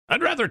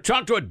I'd rather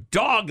talk to a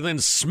dog than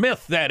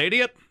Smith, that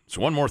idiot. It's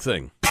one more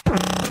thing.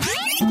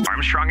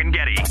 Armstrong and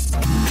Getty.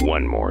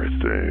 One more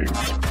thing.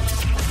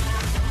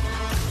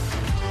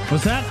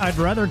 Was that I'd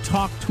rather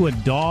talk to a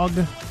dog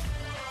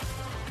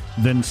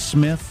than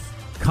Smith,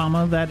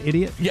 comma, that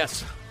idiot?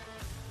 Yes.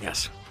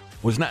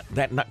 Was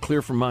that not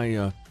clear from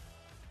my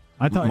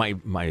I thought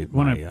when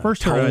I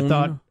first heard it, I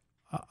thought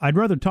I'd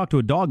rather talk to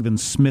a dog than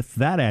Smith,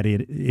 that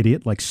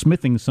idiot, like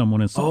smithing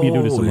someone is something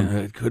you do to someone.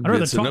 It could I'd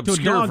rather talk to a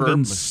dog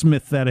than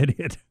Smith, that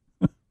idiot.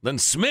 Than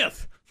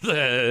Smith,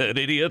 that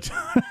idiot.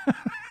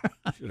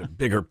 Should have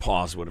bigger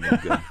paws would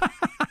have been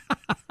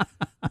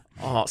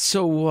good.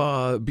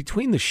 So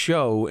between the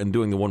show and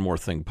doing the One More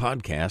Thing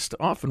podcast,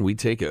 often we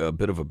take a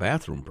bit of a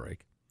bathroom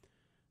break.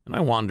 And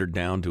I wandered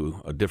down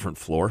to a different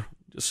floor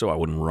just so I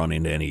wouldn't run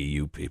into any of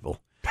you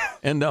people.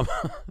 And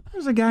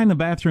there's a guy in the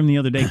bathroom the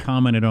other day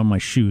commented on my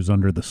shoes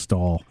under the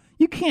stall.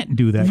 You can't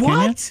do that,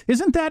 can you?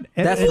 Isn't that...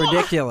 That's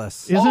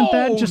ridiculous. Isn't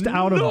that just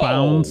out of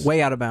bounds?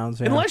 Way out of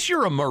bounds, yeah. Unless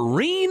you're a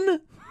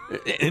Marine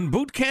in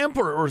boot camp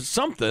or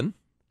something.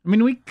 I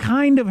mean, we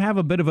kind of have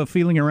a bit of a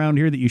feeling around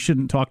here that you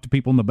shouldn't talk to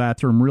people in the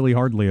bathroom really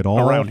hardly at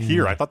all. Around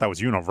here, I thought that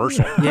was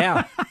universal.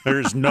 Yeah.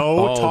 There's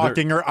no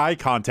talking or eye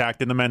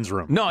contact in the men's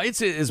room. No,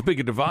 it's as big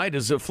a divide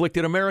as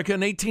afflicted America in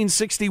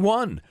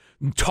 1861.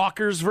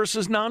 Talkers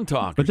versus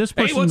non-talkers. But this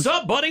hey, what's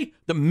up, buddy?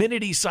 The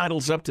minute he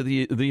sidles up to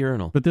the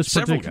urinal. But this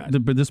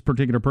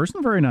particular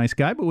person, very nice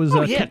guy, but was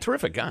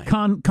terrific guy.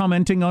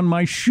 Commenting on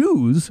my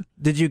shoes.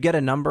 Did you get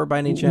a number by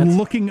any chance?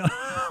 Looking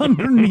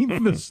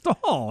underneath the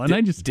stall,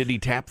 and did he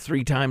tap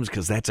 3 times?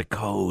 Because that's a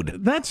code.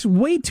 That's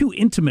way too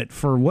intimate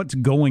for what's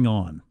going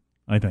on,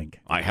 I think.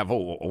 I have a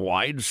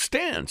wide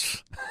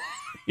stance.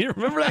 You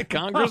remember that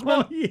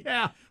congressman? Oh,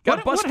 yeah.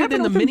 Got busted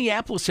in the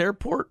Minneapolis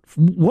airport.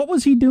 What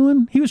was he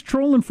doing? He was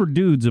trolling for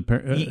dudes,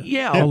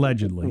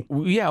 allegedly.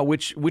 Yeah,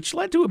 which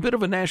led to a bit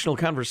of a national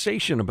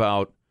conversation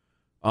about,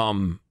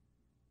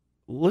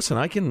 listen,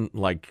 I can,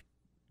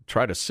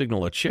 try to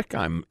signal a chick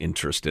I'm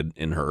interested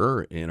in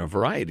her in a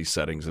variety of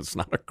settings. It's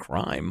not a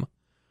crime.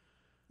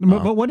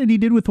 But what did he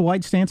do with the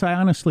wide stance? I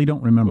honestly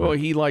don't remember. Well,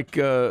 he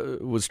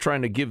was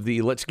trying to give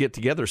the let's get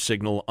together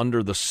signal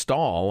under the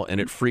stall,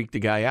 and it freaked the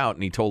guy out,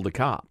 and he told the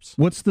cops.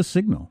 What's the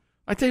signal?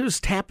 I think he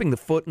was tapping the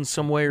foot in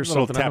some way or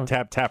something.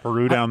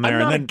 Taparoo down there. I'm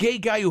not a gay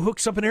guy who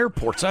hooks up in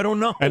airports. I don't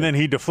know. And then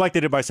he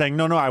deflected it by saying,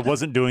 no, I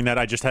wasn't doing that.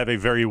 I just have a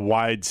very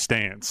wide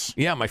stance.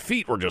 Yeah, my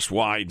feet were just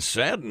wide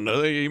set, and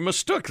they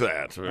mistook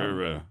that.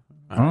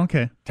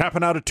 Okay.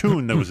 Tapping out a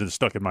tune that was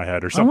stuck in my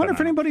head or something. I wonder if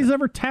anybody's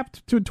ever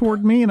tapped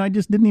toward me and I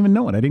just didn't even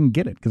know it. I didn't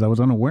get it because I was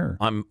unaware.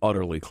 I'm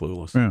utterly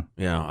clueless.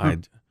 Yeah.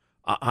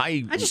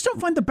 I just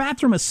don't find the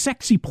bathroom a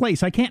sexy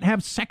place. I can't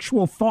have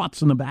sexual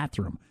thoughts in the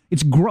bathroom.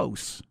 It's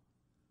gross.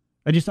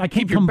 I can't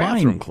Keep your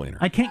bathroom cleaner.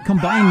 I can't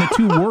combine the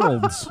two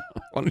worlds.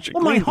 Why don't you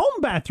my home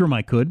bathroom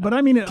I could, but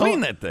I mean, clean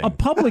that thing. A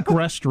public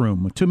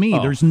restroom, to me,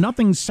 there's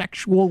nothing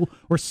sexual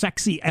or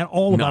sexy at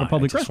all about a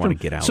public I just restroom. want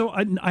to get out. So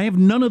I have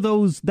none of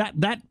those.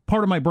 That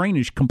part of my brain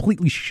is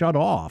completely shut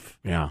off.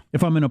 Yeah.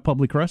 If I'm in a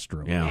public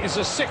restroom. Yeah. It's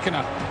a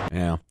sickener.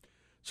 Yeah.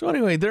 So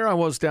anyway, there I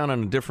was down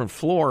on a different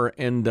floor,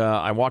 and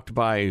I walked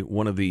by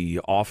one of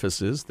the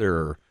offices. There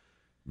are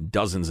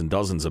dozens and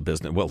dozens of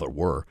business. Well, there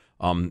were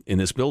in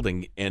this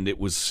building, and it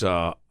was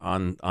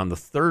on the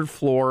 3rd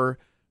floor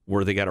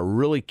where they got a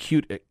really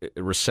cute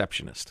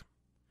receptionist,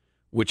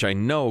 which I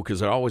know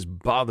because it always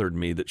bothered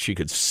me that she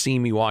could see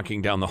me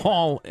walking down the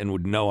hall and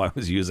would know I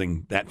was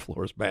using that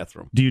floor's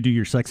bathroom. Do you do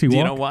your sexy walk? Do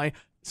you know why?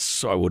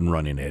 So I wouldn't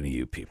run into any of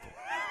you people.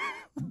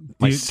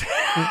 My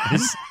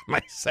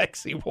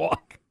sexy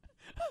walk.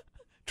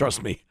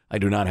 Trust me, I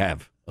do not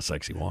have a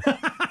sexy walk.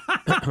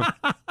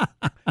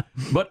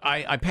 But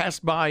I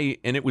passed by,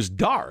 and it was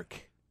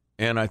dark,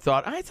 and I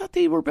thought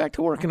they were back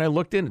to work, and I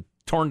looked in,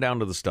 torn down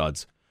to the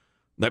studs.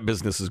 That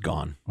business is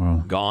gone.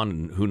 Wow. Gone,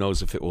 and who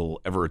knows if it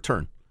will ever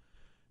return.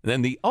 And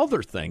then the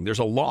other thing, there's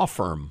a law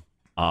firm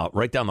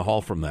right down the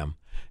hall from them,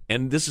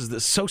 and this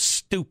is so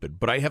stupid,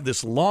 but I have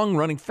this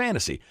long-running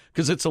fantasy,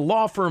 because it's a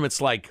law firm,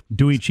 it's like...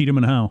 Dewey, Cheatham,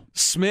 and Howe.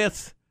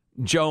 Smith,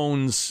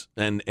 Jones,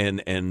 and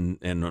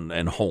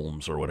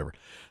Holmes, or whatever.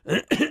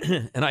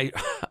 And I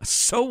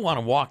so want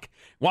to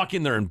walk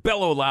in there and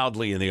bellow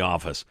loudly in the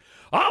office.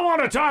 I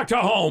want to talk to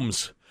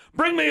Holmes.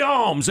 Bring me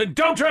Holmes, and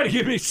don't try to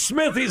give me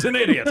Smith. He's an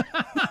idiot.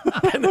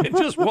 And then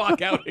just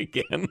walk out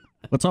again.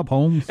 What's up,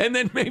 Holmes? And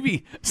then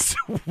maybe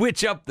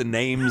switch up the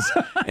names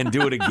and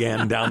do it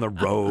again down the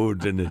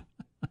road. And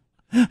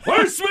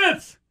where's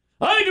Smith?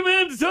 I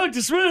demand to talk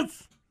to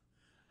Smith.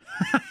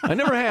 I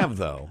never have,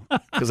 though,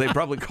 because they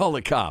probably call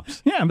the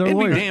cops. Yeah, they're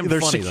lawyers.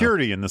 There's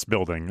security in this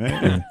building.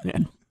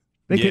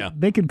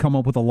 They could come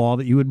up with a law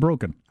that you had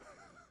broken.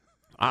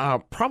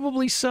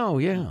 Probably so,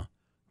 yeah.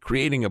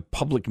 Creating a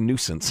public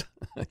nuisance.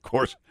 Of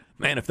course,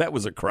 man, if that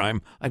was a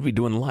crime, I'd be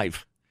doing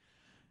life.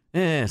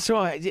 Yeah,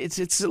 so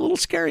it's a little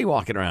scary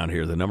walking around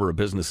here, the number of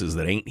businesses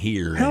that ain't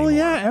here Hell anymore.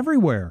 yeah,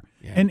 everywhere.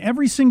 Yeah. And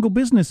every single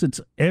business,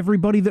 it's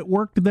everybody that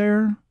worked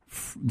there,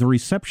 the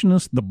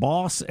receptionist, the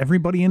boss,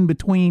 everybody in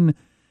between,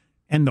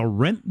 and the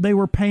rent they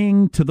were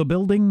paying to the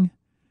building.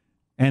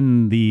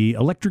 and the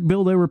electric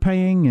bill they were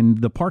paying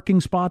and the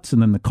parking spots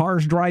and then the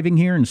cars driving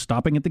here and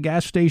stopping at the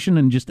gas station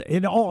and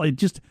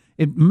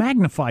it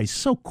magnifies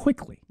so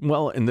quickly.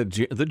 Well, and the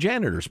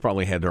janitors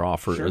probably had their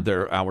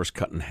hours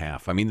cut in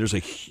half. I mean, there's a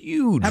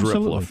huge ripple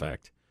Absolutely.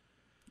 effect.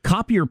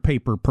 Copier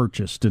paper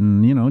purchased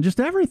and, just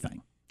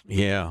everything.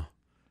 Yeah.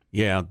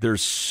 Yeah,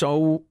 there's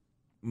so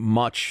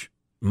much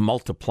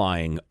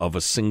multiplying of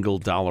a single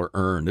dollar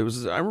earned. I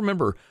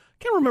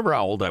can't remember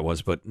how old I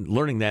was, but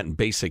learning that in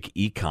basic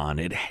econ,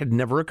 it had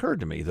never occurred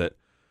to me that,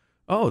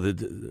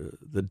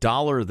 the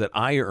dollar that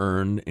I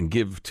earn and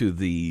give to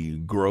the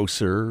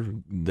grocer,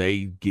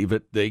 they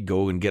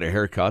go and get a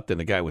haircut. Then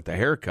the guy with the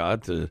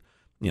haircut,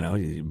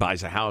 he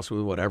buys a house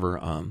with whatever.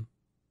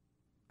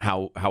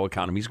 How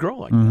economies grow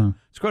like that.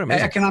 It's quite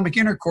amazing. Economic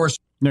intercourse.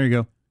 There you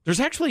go.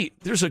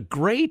 There's a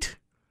great,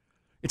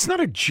 it's not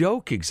a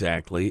joke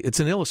exactly. It's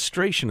an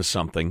illustration of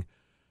something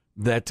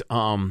that,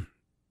 how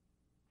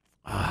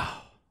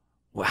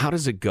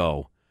does it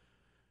go?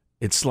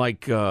 It's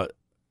like a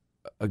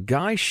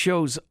guy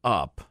shows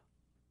up.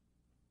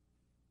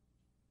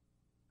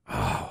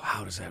 Oh,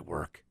 how does that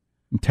work?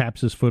 And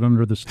taps his foot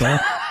under the stall.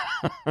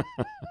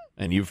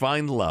 And you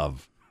find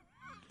love.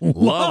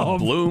 Love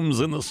blooms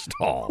in the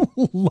stall.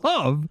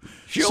 Love?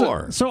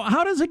 Sure. So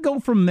how does it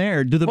go from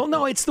there? Well,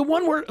 no, it's the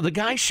one where the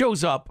guy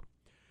shows up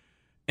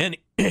and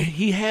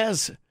he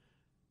has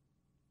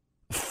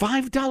a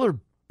 $5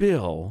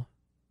 bill.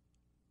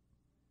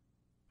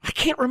 I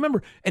can't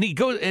remember. And he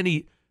goes and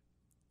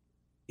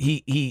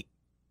he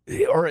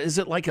or is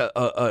it like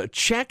a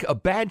check, a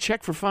bad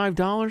check for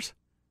 $5?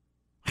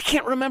 I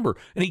can't remember.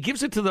 And he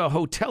gives it to the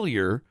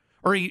hotelier,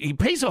 or he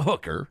pays a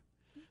hooker.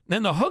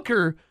 Then the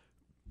hooker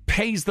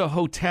pays the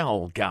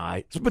hotel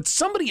guy. But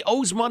somebody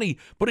owes money,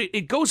 but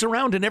it goes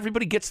around and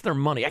everybody gets their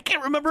money. I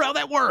can't remember how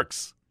that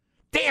works.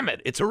 Damn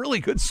it. It's a really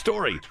good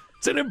story.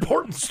 It's an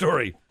important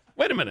story.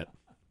 Wait a minute.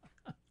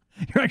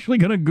 You're actually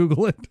going to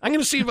Google it? I'm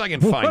going to see if I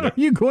can find it. What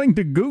are you going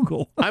to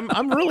Google?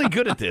 I'm really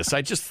good at this.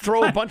 I just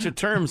throw a bunch of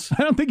terms.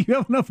 I don't think you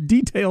have enough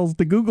details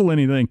to Google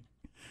anything.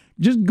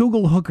 Just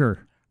Google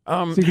hooker. See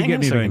if you Hang get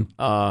on a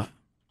anything.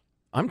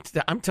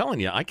 second. I'm telling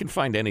you, I can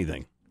find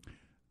anything.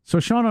 So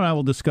Sean and I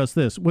will discuss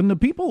this. When the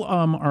people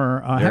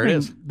are There it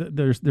having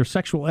their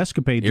sexual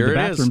escapades Here in the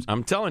it is. bathrooms,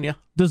 I'm telling you.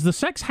 does the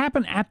sex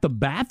happen at the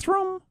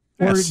bathroom?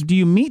 Yes. Or do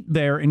you meet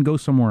there and go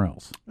somewhere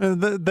else?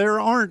 There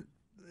aren't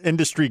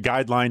industry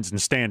guidelines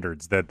and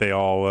standards that they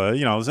all,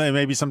 say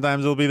maybe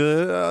sometimes it'll be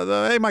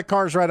the hey, my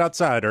car's right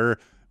outside, or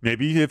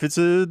maybe if it's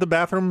the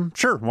bathroom,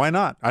 sure, why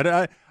not?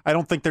 I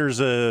don't think there's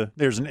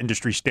an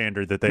industry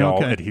standard that they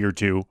all adhere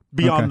to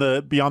beyond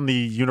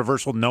the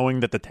universal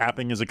knowing that the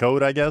tapping is a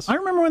code, I guess. I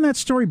remember when that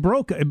story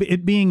broke,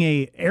 it being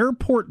a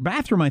airport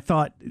bathroom. I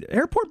thought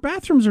airport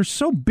bathrooms are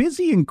so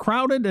busy and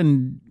crowded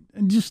and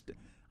just,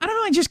 I don't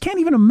know, I just can't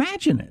even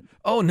imagine it.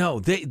 Oh, no.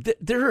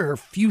 There are a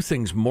few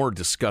things more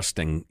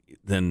disgusting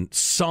than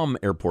some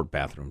airport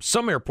bathrooms.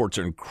 Some airports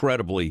are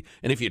incredibly,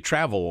 and if you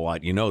travel a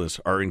lot, you know this,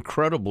 are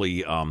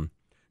incredibly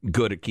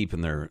good at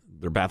keeping their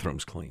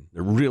bathrooms clean.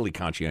 They're really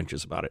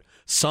conscientious about it.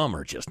 Some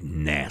are just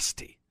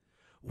nasty.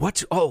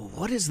 What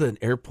is the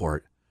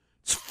airport?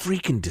 It's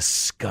freaking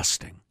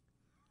disgusting.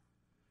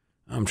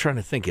 I'm trying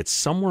to think. It's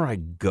somewhere I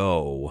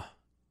go.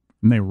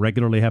 And they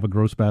regularly have a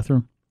gross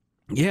bathroom?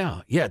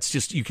 Yeah. It's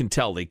just, you can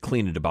tell they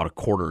clean it about a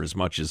quarter as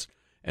much as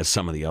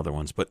some of the other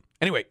ones. But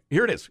anyway,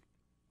 here it is.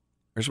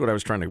 Here's what I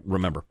was trying to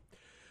remember.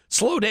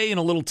 Slow day in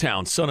a little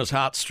town. Sun is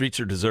hot. Streets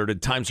are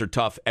deserted. Times are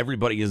tough.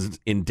 Everybody is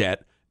in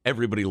debt.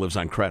 Everybody lives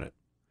on credit.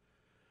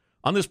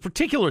 On this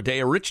particular day,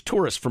 a rich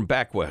tourist from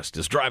back west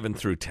is driving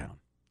through town.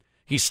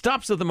 He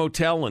stops at the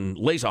motel and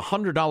lays a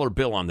 $100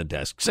 bill on the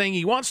desk, saying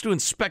he wants to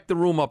inspect the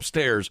room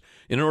upstairs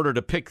in order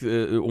to pick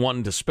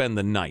one to spend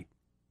the night.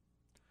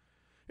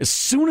 As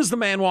soon as the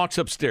man walks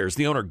upstairs,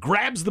 the owner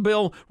grabs the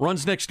bill,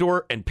 runs next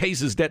door, and pays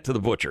his debt to the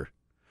butcher.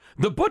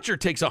 The butcher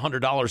takes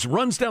 $100,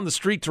 runs down the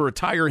street to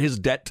retire his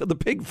debt to the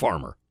pig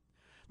farmer.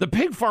 The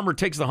pig farmer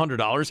takes the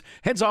 $100,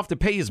 heads off to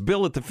pay his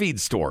bill at the feed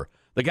store.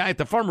 The guy at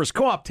the farmer's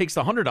co-op takes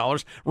the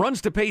 $100,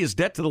 runs to pay his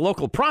debt to the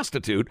local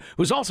prostitute,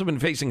 who's also been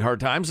facing hard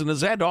times and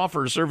has had to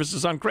offer her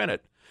services on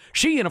credit.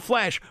 She, in a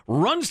flash,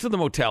 runs to the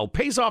motel,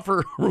 pays off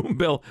her room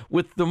bill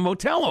with the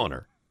motel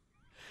owner.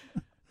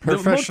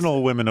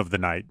 Professional women of the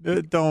night.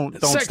 Don't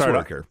Sex start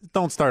worker.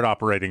 Don't start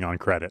operating on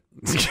credit.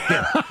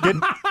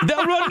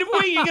 They'll run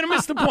away. You're going to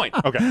miss the point.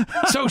 Okay.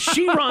 So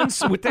she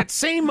runs with that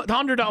same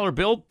 $100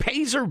 bill,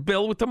 pays her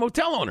bill with the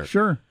motel owner.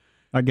 Sure.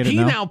 I get it He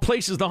now. now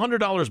places the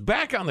 $100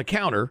 back on the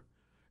counter,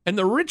 and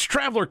the rich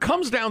traveler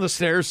comes down the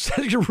stairs,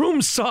 says your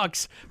room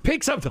sucks,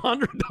 picks up the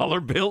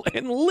 $100 bill,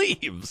 and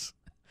leaves.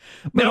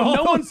 Now,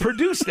 no one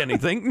produced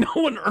anything. No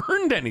one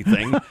earned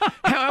anything.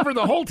 However,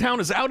 the whole town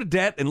is out of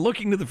debt and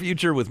looking to the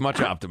future with much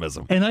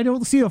optimism. And I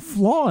don't see a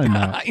flaw in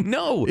that. I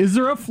know. Is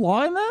there a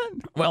flaw in that?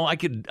 Well, I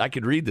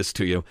could read this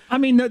to you. I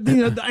mean,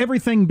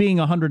 everything being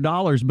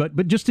 $100,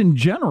 but just in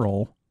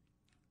general,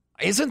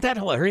 Isn't that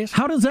hilarious?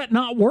 how does that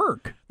not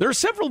work? There are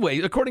several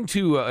ways, according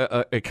to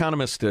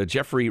economist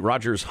Jeffrey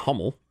Rogers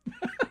Hummel.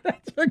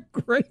 a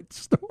great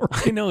story.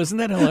 I know, isn't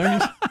that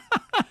hilarious?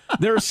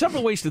 There are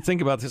several ways to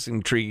think about this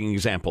intriguing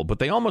example, but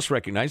they almost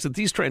recognize that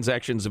these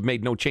transactions have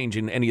made no change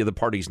in any of the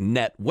parties'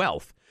 net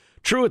wealth.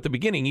 True, at the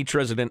beginning, each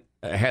resident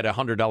had a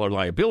 $100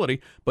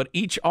 liability, but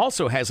each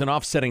also has an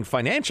offsetting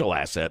financial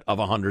asset of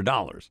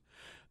 $100.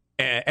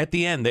 At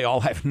the end, they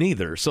all have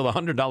neither, so the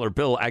 $100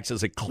 bill acts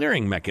as a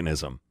clearing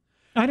mechanism.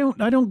 I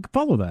don't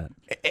follow that.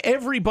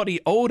 Everybody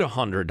owed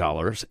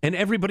 $100, and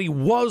everybody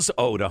was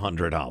owed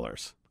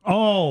 $100.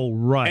 Oh,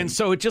 right. And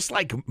so it just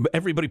like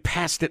everybody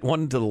passed it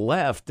one to the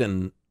left,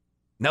 and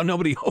now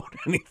nobody owed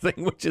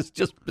anything, which is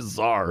just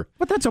bizarre.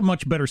 But that's a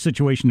much better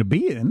situation to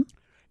be in.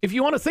 If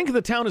you want to think of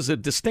the town as a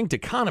distinct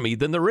economy,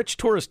 then the rich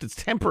tourist has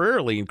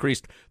temporarily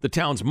increased the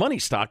town's money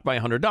stock by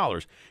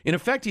 $100. In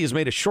effect, he has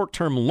made a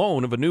short-term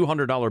loan of a new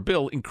 $100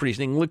 bill,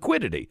 increasing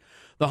liquidity.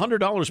 The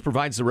 $100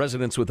 provides the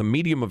residents with a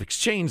medium of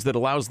exchange that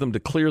allows them to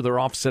clear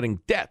their offsetting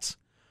debts.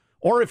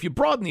 Or if you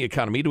broaden the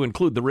economy to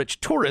include the rich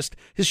tourist,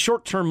 his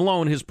short-term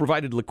loan has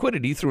provided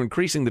liquidity through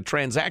increasing the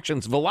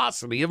transaction's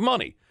velocity of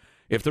money.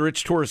 If the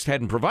rich tourist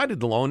hadn't provided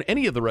the loan,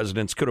 any of the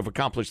residents could have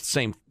accomplished the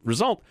same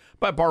result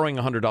by borrowing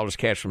 $100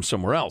 cash from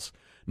somewhere else.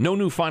 No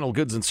new final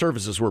goods and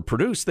services were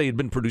produced. They had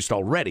been produced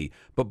already.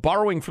 But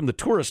borrowing from the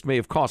tourist may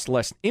have cost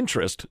less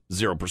interest,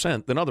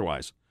 0%, than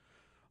otherwise.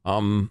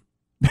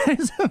 That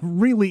is a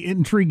really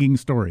intriguing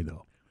story,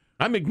 though.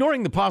 I'm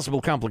ignoring the possible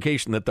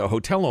complication that the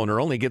hotel owner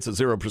only gets a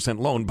 0%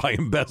 loan by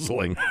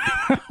embezzling.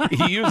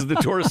 He used the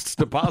tourist's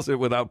deposit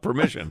without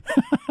permission.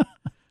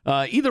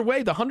 Either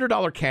way, the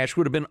 $100 cash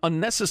would have been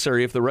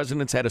unnecessary if the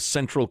residents had a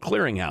central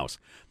clearinghouse.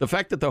 The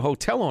fact that the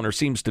hotel owner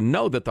seems to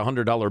know that the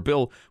 $100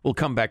 bill will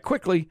come back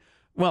quickly,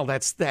 well,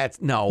 that's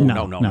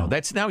no.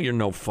 That's now you're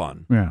no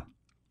fun. Yeah.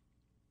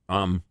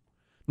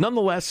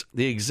 Nonetheless,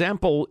 the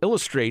example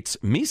illustrates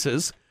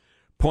Mises'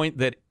 point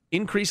that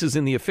increases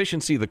in the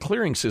efficiency of the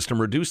clearing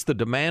system reduce the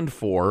demand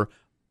for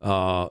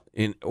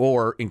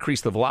or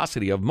increase the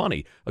velocity of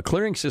money. A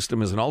clearing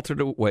system is an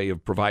alternate way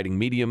of providing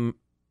medium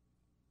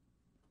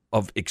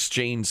of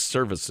exchange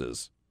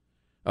services.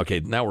 Okay,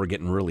 now we're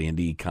getting really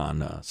into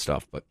econ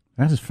stuff, but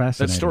that is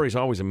fascinating. That story's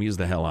always amused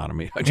the hell out of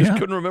me. I just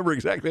couldn't remember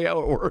exactly how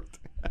it worked.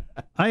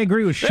 I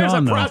agree with Sean, There's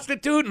a though.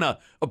 prostitute and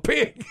a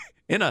pig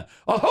in a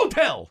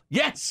hotel.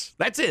 Yes,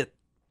 that's it.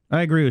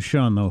 I agree with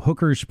Sean, though.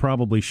 Hookers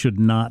probably should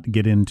not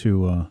get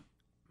into,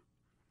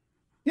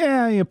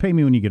 you pay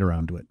me when you get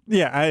around to it.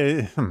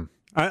 Yeah,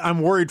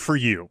 I'm worried for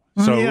you.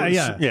 So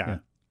Yeah.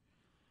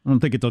 I don't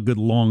think it's a good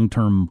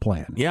long-term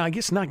plan. Yeah, I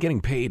guess not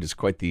getting paid is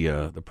quite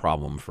the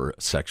problem for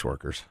sex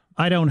workers.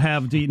 I don't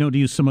have, to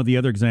use some of the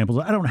other examples,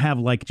 I don't have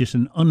like just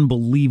an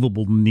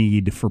unbelievable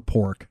need for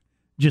pork.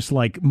 Just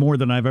like more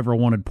than I've ever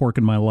wanted pork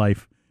in my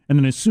life. And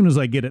then as soon as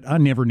I get it, I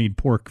never need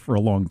pork for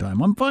a long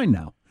time. I'm fine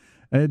now.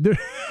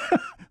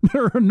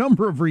 There are a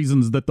number of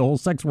reasons that the whole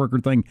sex worker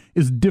thing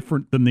is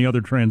different than the other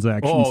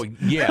transactions. Oh,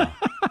 yeah.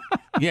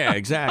 Yeah,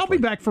 exactly. I'll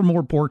be back for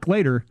more pork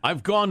later.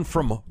 I've gone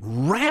from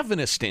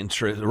ravenous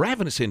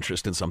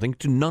interest in something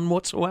to none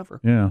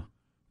whatsoever. Yeah.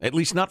 At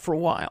least not for a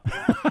while.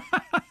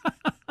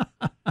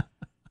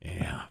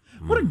 Yeah.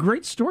 What a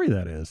great story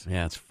that is.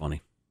 Yeah, it's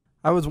funny.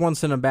 I was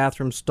once in a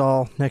bathroom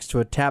stall next to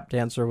a tap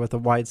dancer with a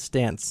wide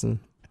stance, and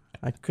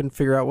I couldn't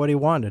figure out what he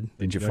wanted.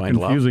 Did you find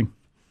love? Confusing.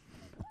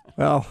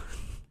 Well,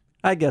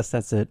 I guess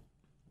that's it.